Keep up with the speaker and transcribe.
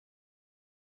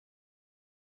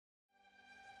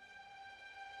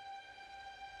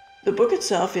The book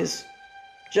itself is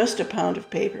just a pound of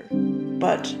paper,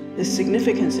 but the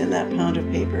significance in that pound of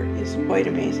paper is quite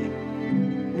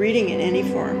amazing. Reading in any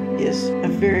form is a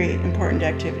very important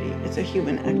activity. It's a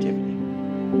human activity.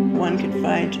 One can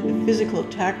find the physical,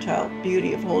 tactile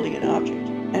beauty of holding an object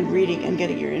and reading and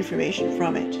getting your information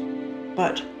from it.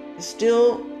 But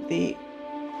still, the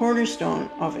cornerstone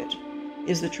of it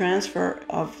is the transfer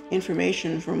of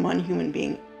information from one human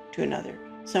being to another,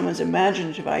 someone's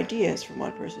imaginative ideas from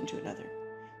one person to another.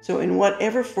 So in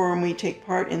whatever form we take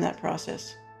part in that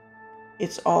process,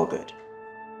 it's all good.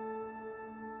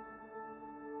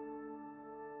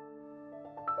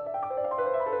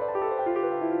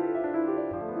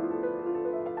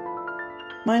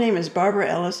 My name is Barbara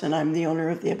Ellis, and I'm the owner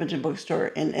of the Edmonton Bookstore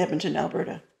in Edmonton,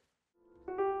 Alberta.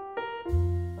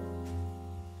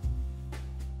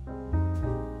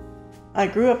 I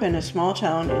grew up in a small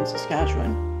town in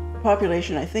Saskatchewan. The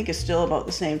population, I think, is still about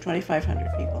the same,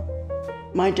 2,500 people.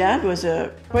 My dad was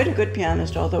quite a good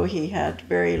pianist, although he had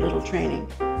very little training.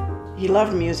 He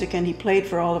loved music and he played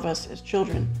for all of us as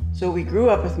children. So we grew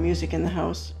up with music in the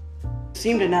house. It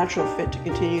seemed a natural fit to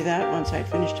continue that once I'd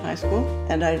finished high school.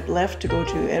 And I left to go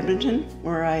to Edmonton,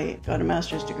 where I got a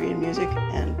master's degree in music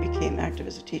and became active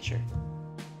as a teacher.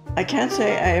 I can't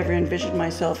say I ever envisioned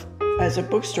myself as a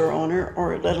bookstore owner,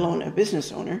 or let alone a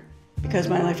business owner, because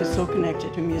my life is so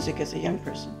connected to music as a young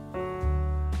person.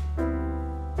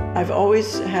 I've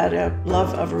always had a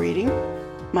love of reading.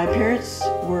 My parents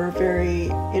were very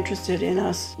interested in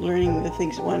us learning the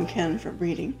things one can from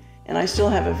reading, and I still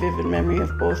have a vivid memory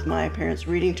of both my parents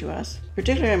reading to us.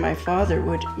 Particularly my father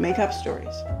would make up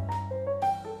stories.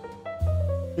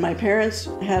 My parents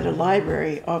had a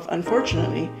library of,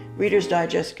 unfortunately, Reader's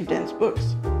Digest condensed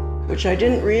books, which I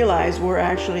didn't realize were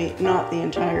actually not the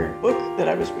entire book that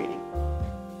I was reading.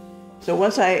 So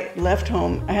once I left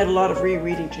home, I had a lot of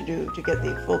rereading to do to get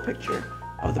the full picture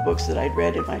of the books that I'd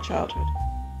read in my childhood.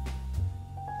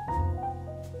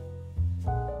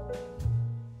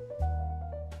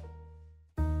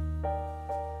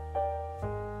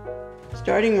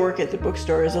 Starting work at the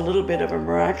bookstore is a little bit of a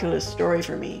miraculous story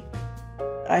for me.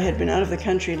 I had been out of the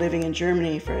country living in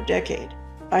Germany for a decade.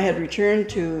 I had returned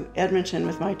to Edmonton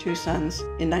with my two sons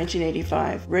in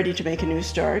 1985, ready to make a new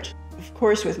start. Of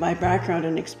course, with my background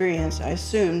and experience, I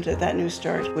assumed that that new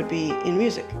start would be in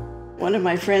music. One of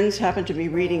my friends happened to be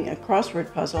reading a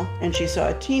crossword puzzle, and she saw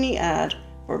a teeny ad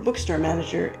for a bookstore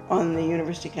manager on the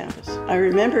university campus. I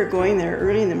remember going there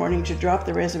early in the morning to drop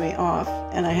the resume off,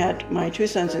 and I had my two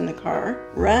sons in the car,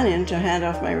 ran in to hand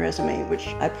off my resume, which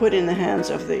I put in the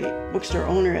hands of the bookstore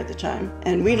owner at the time.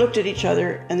 And we looked at each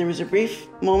other, and there was a brief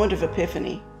moment of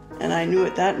epiphany, and I knew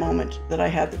at that moment that I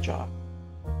had the job.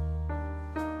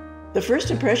 The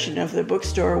first impression of the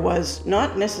bookstore was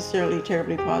not necessarily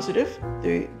terribly positive.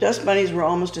 The dust bunnies were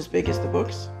almost as big as the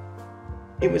books.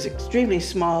 It was extremely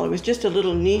small. It was just a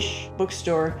little niche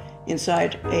bookstore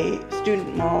inside a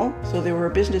student mall. So there were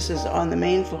businesses on the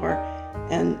main floor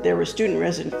and there were student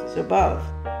residences above.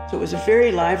 So it was a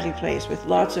very lively place with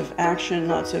lots of action,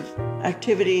 lots of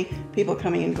activity, people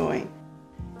coming and going.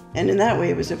 And in that way,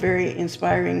 it was a very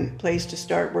inspiring place to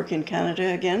start work in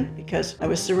Canada again, because I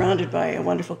was surrounded by a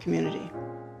wonderful community.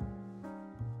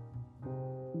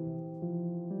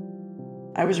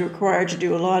 I was required to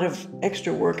do a lot of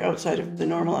extra work outside of the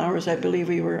normal hours. I believe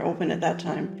we were open at that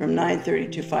time from 9:30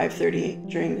 to 5:30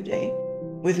 during the day,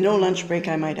 with no lunch break,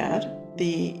 I might add.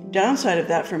 The downside of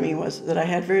that for me was that I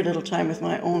had very little time with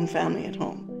my own family at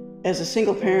home. As a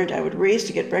single parent, I would race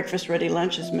to get breakfast ready,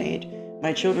 lunches made,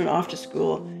 my children off to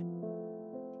school.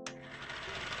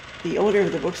 The owner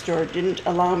of the bookstore didn't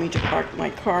allow me to park my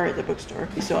car at the bookstore,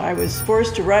 so I was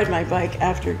forced to ride my bike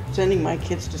after sending my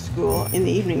kids to school. In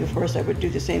the evening, of course, I would do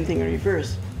the same thing in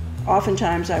reverse.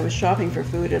 Oftentimes, I was shopping for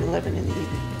food at 11 in the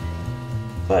evening.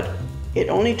 But it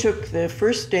only took the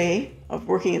first day of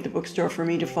working at the bookstore for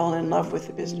me to fall in love with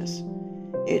the business.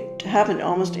 It happened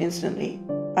almost instantly.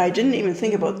 I didn't even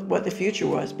think about what the future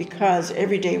was because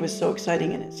every day was so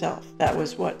exciting in itself. That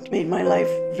was what made my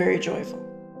life very joyful.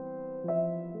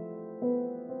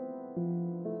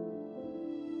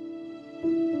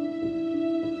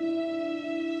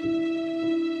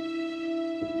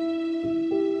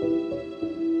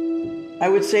 I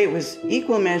would say it was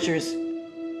equal measures,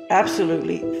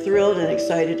 absolutely thrilled and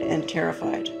excited and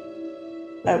terrified.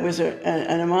 That was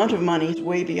an amount of money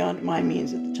way beyond my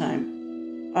means at the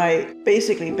time. I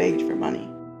basically begged for money.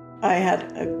 I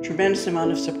had a tremendous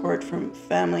amount of support from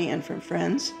family and from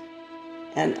friends,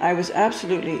 and I was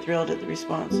absolutely thrilled at the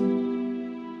response.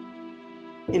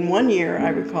 In 1 year, I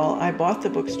recall, I bought the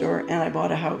bookstore and I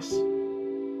bought a house.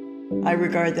 I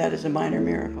regard that as a minor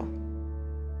miracle.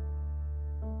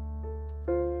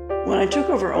 When I took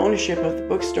over ownership of the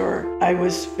bookstore, I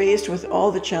was faced with all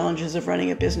the challenges of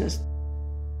running a business.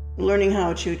 Learning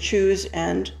how to choose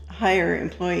and hire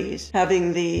employees,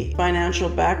 having the financial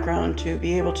background to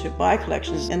be able to buy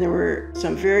collections, and there were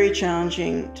some very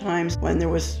challenging times when there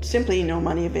was simply no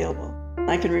money available.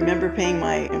 I can remember paying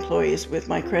my employees with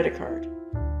my credit card.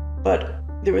 But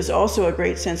there was also a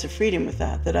great sense of freedom with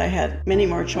that I had many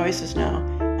more choices now,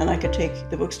 and I could take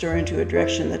the bookstore into a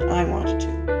direction that I wanted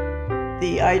to.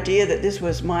 The idea that this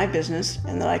was my business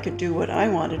and that I could do what I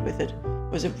wanted with it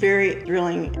was a very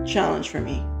thrilling challenge for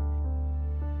me.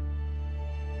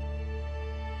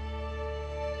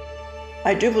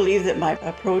 I do believe that my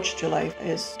approach to life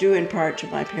is due in part to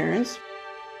my parents.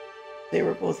 They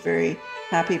were both very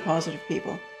happy, positive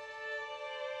people.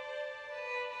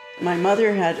 My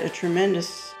mother had a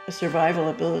tremendous survival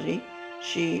ability.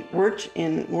 She worked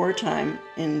in wartime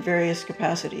in various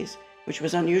capacities, which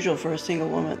was unusual for a single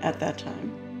woman at that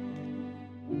time.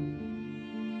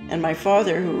 And my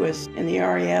father, who was in the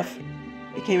RAF,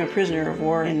 became a prisoner of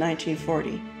war in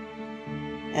 1940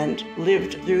 and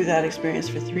lived through that experience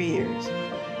for 3 years.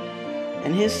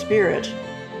 And his spirit,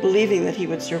 believing that he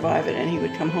would survive it and he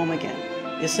would come home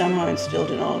again, is somehow instilled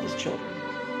in all of his children.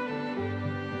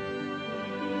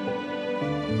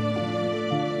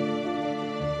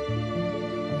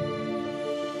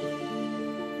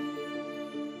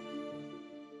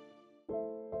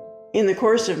 In the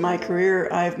course of my career,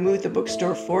 I've moved the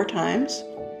bookstore 4 times,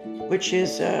 which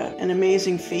is an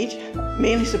amazing feat,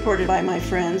 mainly supported by my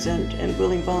friends and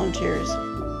willing volunteers.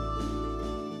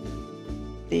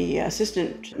 The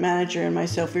assistant manager and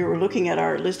myself, we were looking at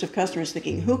our list of customers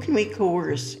thinking, who can we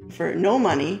coerce for no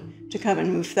money to come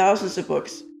and move thousands of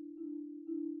books?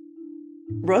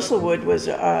 Russell Wood was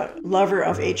a lover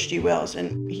of H.G. Wells,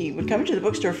 and he would come to the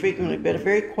bookstore frequently, but a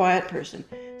very quiet person.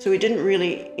 So we didn't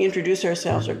really introduce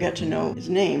ourselves or get to know his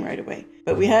name right away.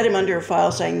 But we had him under a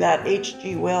file saying that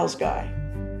H.G. Wells guy.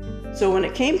 So when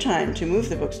it came time to move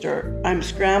the bookstore, I'm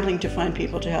scrambling to find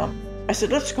people to help. I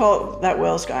said, let's call that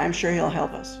Wells guy. I'm sure he'll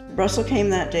help us. Russell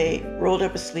came that day, rolled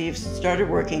up his sleeves, started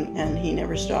working, and he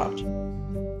never stopped.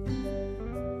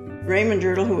 Raymond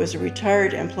Dirtle, who was a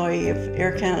retired employee of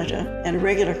Air Canada and a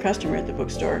regular customer at the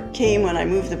bookstore, came when I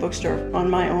moved the bookstore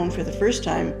on my own for the first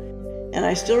time. And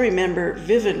I still remember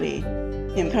vividly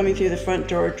him coming through the front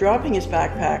door, dropping his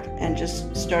backpack, and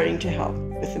just starting to help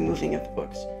with the moving of the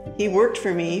books. He worked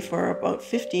for me for about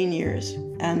 15 years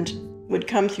and would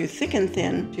come through thick and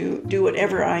thin to do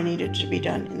whatever I needed to be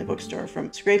done in the bookstore.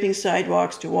 From scraping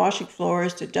sidewalks to washing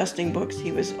floors to dusting books,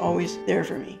 he was always there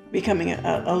for me, becoming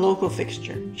a local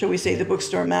fixture, shall we say the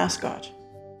bookstore mascot.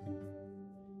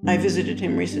 I visited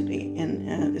him recently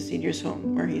in the seniors'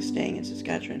 home where he's staying in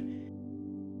Saskatchewan.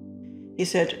 He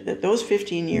said that those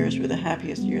 15 years were the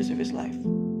happiest years of his life.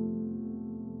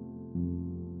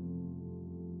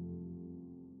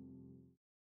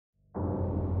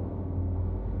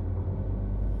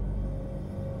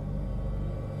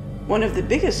 One of the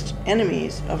biggest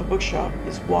enemies of a bookshop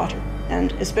is water,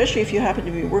 and especially if you happen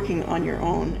to be working on your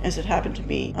own, as it happened to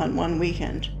me on one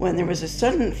weekend, when there was a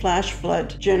sudden flash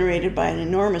flood generated by an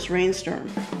enormous rainstorm.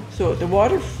 So the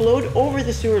water flowed over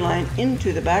the sewer line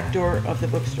into the back door of the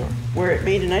bookstore, where it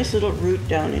made a nice little route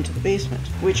down into the basement,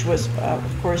 which was,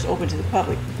 of course, open to the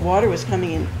public. Water was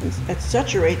coming in at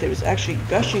such a rate that it was actually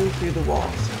gushing through the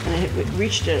walls, and it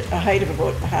reached a height of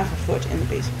about half a foot in the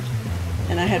basement.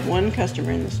 And I had one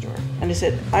customer in the store, and I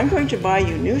said, I'm going to buy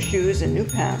you new shoes and new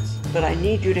pants, but I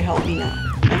need you to help me now.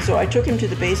 And so I took him to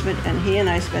the basement, and he and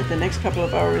I spent the next couple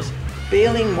of hours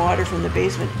bailing water from the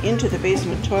basement into the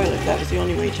basement toilet. That was the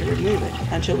only way to remove it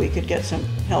until we could get some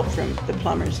help from the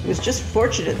plumbers. It was just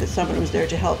fortunate that someone was there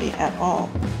to help me at all.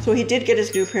 So he did get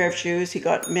his new pair of shoes. He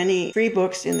got many free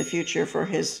books in the future for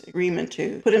his agreement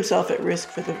to put himself at risk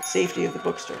for the safety of the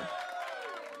bookstore.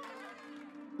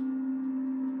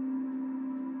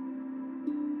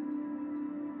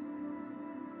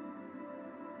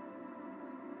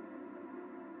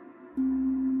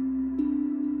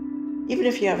 Even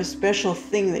if you have a special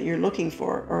thing that you're looking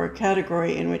for or a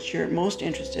category in which you're most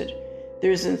interested,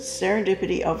 there's a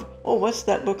serendipity of, oh, what's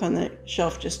that book on the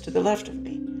shelf just to the left of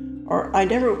me? Or I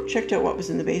never checked out what was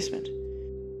in the basement.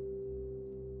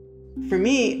 For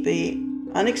me, the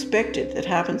unexpected that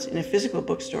happens in a physical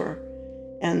bookstore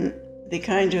and the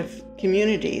kind of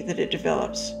community that it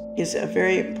develops is a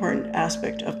very important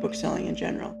aspect of bookselling in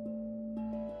general.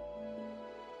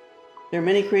 There are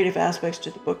many creative aspects to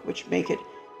the book which make it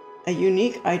a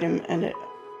unique item and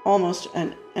almost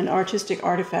an artistic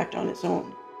artifact on its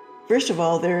own. First of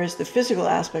all, there is the physical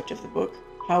aspect of the book.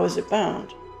 How is it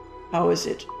bound? How is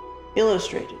it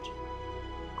illustrated?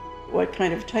 What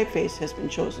kind of typeface has been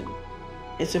chosen?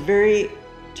 It's a very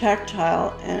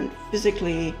tactile and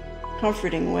physically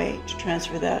comforting way to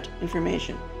transfer that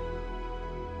information.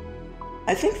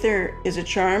 I think there is a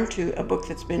charm to a book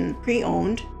that's been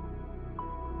pre-owned.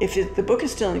 If the book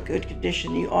is still in good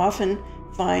condition, you often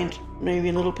find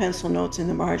maybe little pencil notes in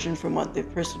the margin from what the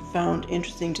person found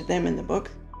interesting to them in the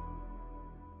book.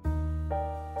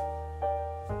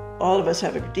 All of us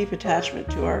have a deep attachment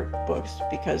to our books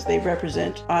because they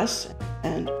represent us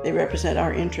and they represent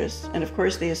our interests. And of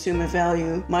course, they assume a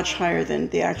value much higher than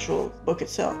the actual book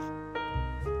itself.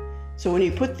 So when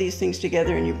you put these things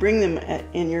together and you bring them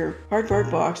in your cardboard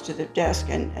box to the desk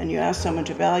and you ask someone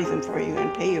to value them for you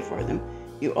and pay you for them,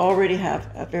 you already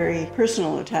have a very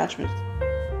personal attachment.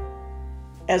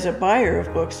 As a buyer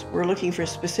of books, we're looking for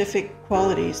specific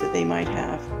qualities that they might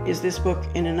have. Is this book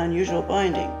in an unusual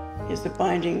binding? Is the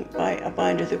binding by a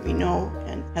binder that we know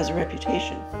and has a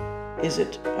reputation? Is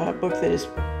it a book that is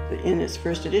in its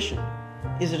first edition?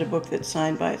 Is it a book that's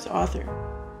signed by its author?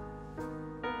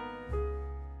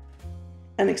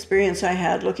 An experience I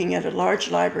had looking at a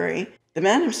large library, the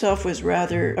man himself was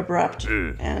rather abrupt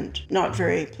and not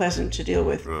very pleasant to deal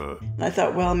with. And I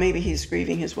thought, well, maybe he's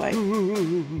grieving his wife.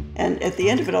 And at the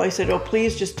end of it all, he said, oh,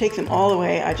 please just take them all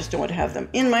away. I just don't want to have them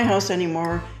in my house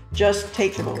anymore. Just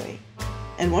take them away.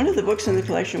 And one of the books in the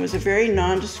collection was a very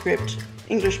nondescript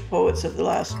English poets of the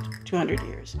last 200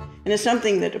 years. And it's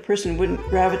something that a person wouldn't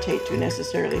gravitate to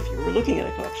necessarily if you were looking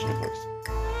at a collection of books.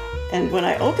 And when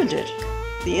I opened it,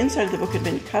 the inside of the book had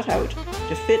been cut out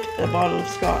to fit a bottle of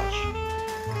scotch.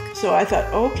 So I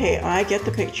thought, okay, I get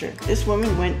the picture. This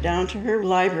woman went down to her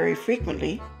library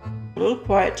frequently, a little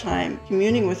quiet time,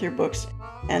 communing with her books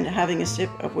and having a sip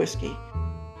of whiskey.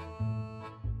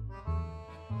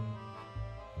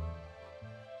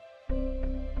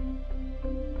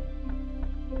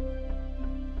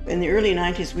 In the early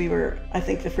 90s, we were, I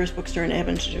think, the first bookstore in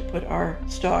Edmonton to put our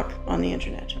stock on the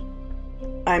internet.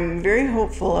 I'm very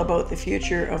hopeful about the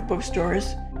future of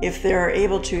bookstores if they are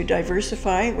able to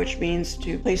diversify, which means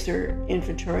to place their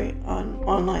inventory on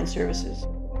online services.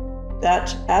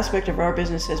 That aspect of our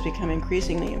business has become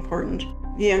increasingly important.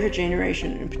 The younger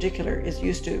generation in particular is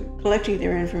used to collecting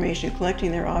their information, collecting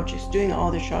their objects, doing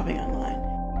all their shopping online.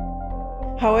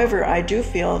 However, I do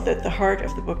feel that the heart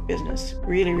of the book business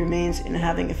really remains in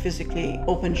having a physically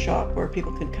open shop where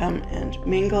people can come and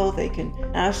mingle, they can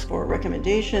ask for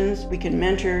recommendations, we can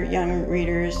mentor young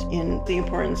readers in the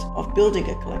importance of building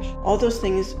a collection. All those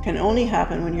things can only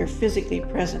happen when you're physically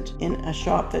present in a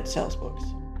shop that sells books.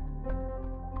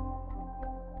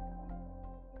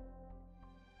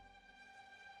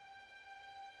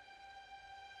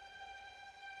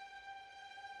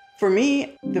 For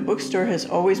me, the bookstore has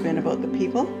always been about the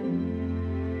people.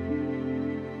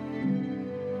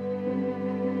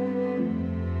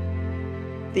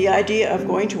 The idea of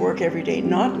going to work every day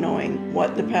not knowing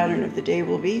what the pattern of the day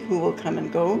will be, who will come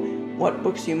and go, what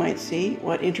books you might see,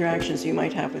 what interactions you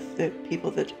might have with the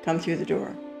people that come through the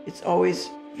door. It's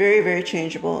always very, very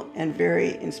changeable and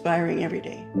very inspiring every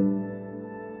day.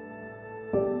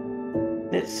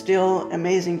 It's still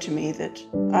amazing to me that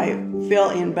I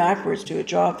fell in backwards to a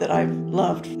job that I've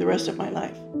loved the rest of my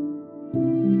life.